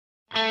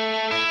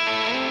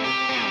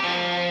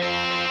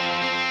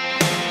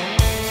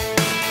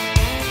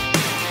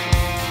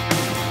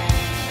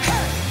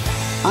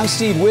I'm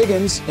Steve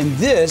Wiggins, and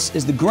this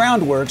is the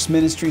Groundworks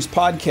Ministries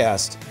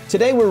podcast.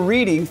 Today we're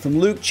reading from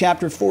Luke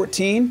chapter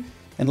 14,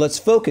 and let's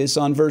focus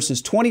on verses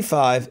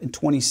 25 and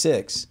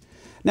 26.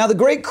 Now the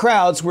great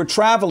crowds were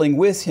traveling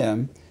with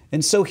him,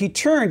 and so he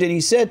turned and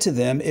he said to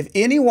them, "If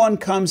anyone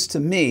comes to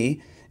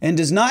me and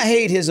does not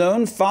hate his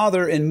own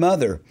father and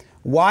mother,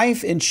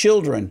 wife and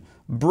children,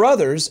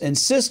 brothers and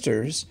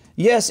sisters,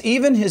 yes,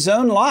 even his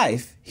own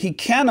life, he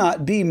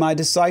cannot be my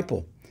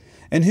disciple.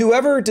 And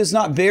whoever does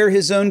not bear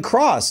his own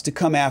cross to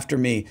come after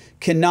me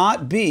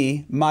cannot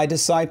be my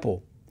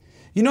disciple."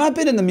 You know, I've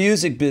been in the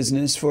music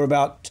business for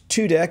about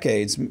 2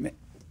 decades.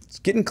 It's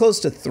getting close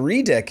to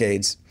 3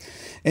 decades.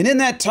 And in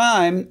that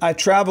time, I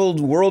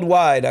traveled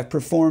worldwide. I've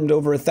performed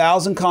over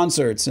 1,000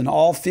 concerts in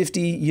all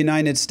 50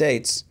 United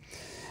States.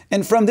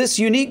 And from this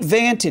unique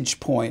vantage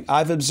point,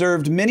 I've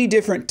observed many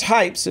different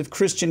types of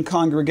Christian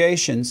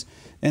congregations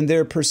and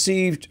their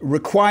perceived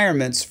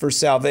requirements for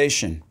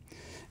salvation.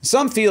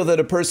 Some feel that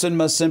a person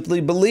must simply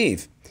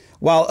believe,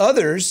 while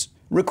others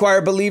require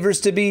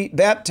believers to be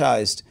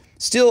baptized.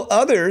 Still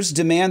others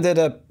demand that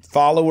a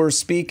follower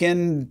speak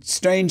in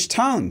strange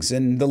tongues,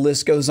 and the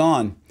list goes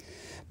on.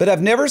 But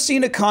I've never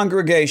seen a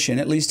congregation,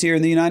 at least here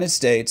in the United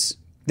States,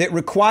 that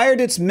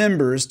required its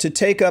members to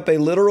take up a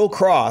literal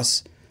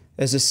cross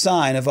as a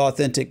sign of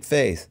authentic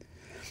faith.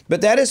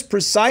 But that is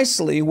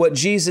precisely what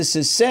Jesus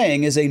is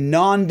saying is a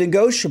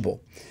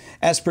non-negotiable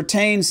as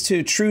pertains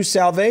to true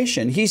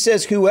salvation. He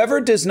says, "Whoever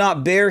does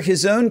not bear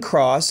his own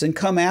cross and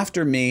come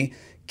after me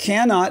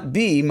cannot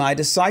be my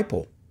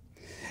disciple."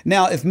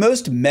 Now, if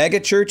most mega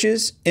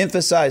churches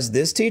emphasize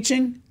this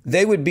teaching,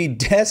 they would be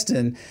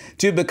destined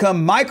to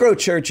become micro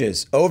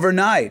churches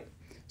overnight.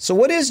 So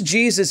what is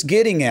Jesus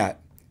getting at?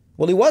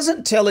 Well, he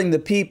wasn't telling the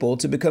people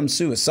to become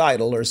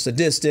suicidal or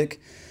sadistic,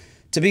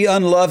 to be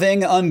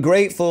unloving,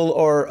 ungrateful,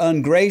 or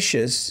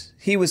ungracious.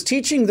 He was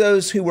teaching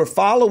those who were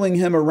following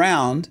him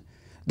around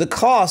the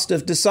cost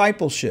of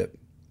discipleship.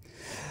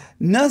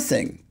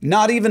 Nothing,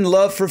 not even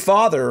love for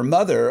father or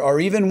mother, or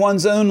even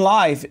one's own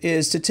life,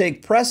 is to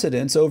take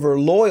precedence over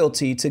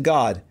loyalty to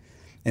God.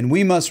 And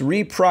we must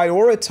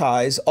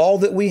reprioritize all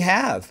that we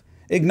have,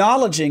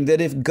 acknowledging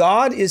that if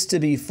God is to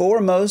be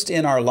foremost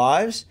in our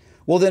lives,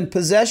 well then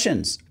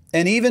possessions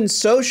and even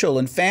social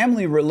and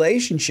family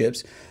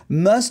relationships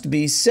must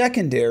be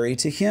secondary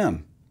to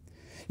Him.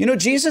 You know,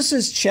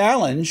 Jesus'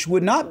 challenge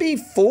would not be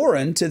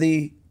foreign to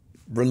the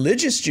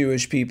religious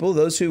Jewish people,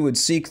 those who would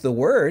seek the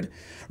Word.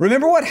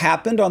 Remember what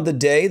happened on the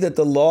day that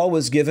the law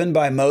was given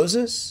by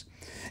Moses?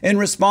 In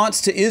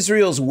response to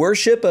Israel's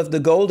worship of the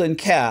golden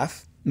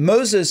calf,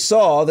 Moses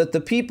saw that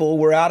the people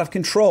were out of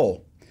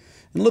control.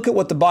 And look at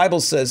what the Bible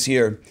says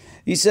here.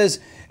 He says,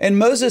 "And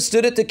Moses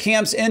stood at the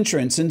camp's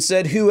entrance and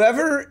said,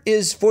 'Whoever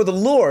is for the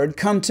Lord,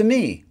 come to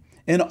me.'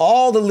 And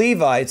all the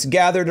Levites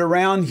gathered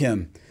around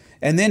him.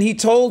 And then he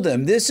told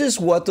them, 'This is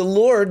what the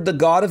Lord, the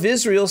God of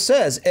Israel,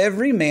 says.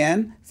 Every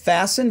man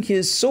fasten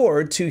his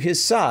sword to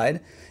his side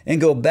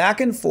and go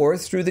back and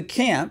forth through the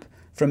camp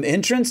from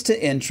entrance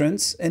to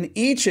entrance, and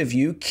each of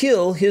you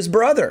kill his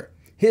brother,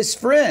 his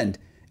friend,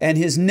 and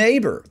his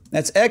neighbor.'"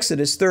 That's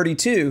Exodus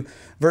 32,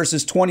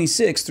 verses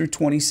 26 through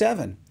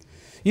 27.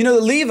 You know,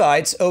 the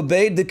Levites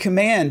obeyed the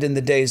command in the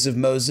days of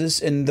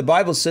Moses, and the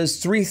Bible says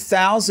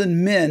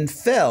 3,000 men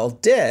fell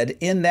dead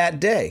in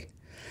that day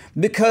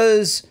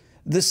because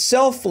the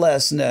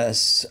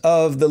selflessness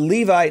of the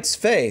Levites'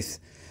 faith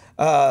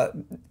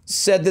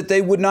said that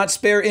they would not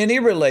spare any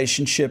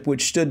relationship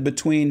which stood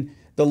between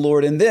the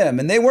Lord and them.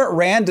 And they weren't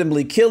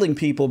randomly killing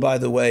people, by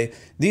the way.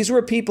 These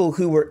were people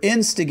who were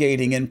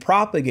instigating and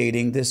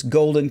propagating this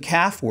golden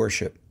calf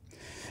worship.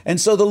 And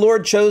so the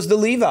Lord chose the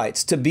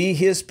Levites to be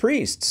His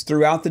priests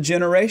throughout the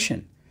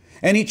generation.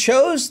 And He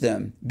chose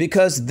them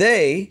because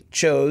they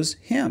chose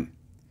Him.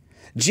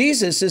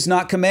 Jesus is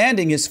not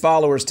commanding His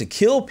followers to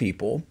kill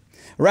people.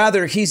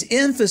 Rather, He's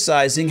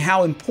emphasizing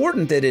how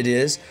important that it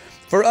is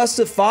for us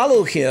to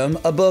follow Him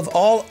above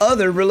all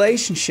other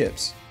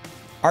relationships.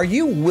 Are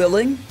you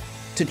willing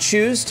to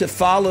choose to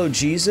follow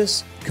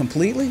Jesus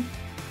completely?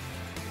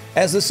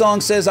 As the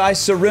song says, "I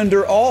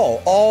surrender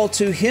all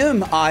to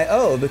Him I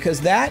owe,"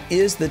 because that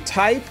is the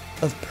type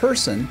of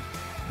person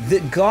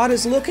that God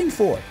is looking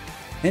for.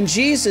 And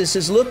Jesus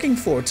is looking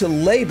for to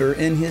labor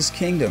in His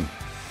kingdom.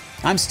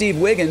 I'm Steve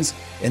Wiggins,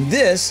 and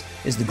this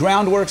is the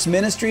Groundworks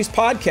Ministries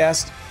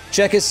podcast.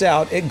 Check us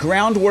out at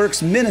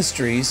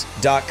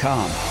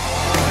groundworksministries.com.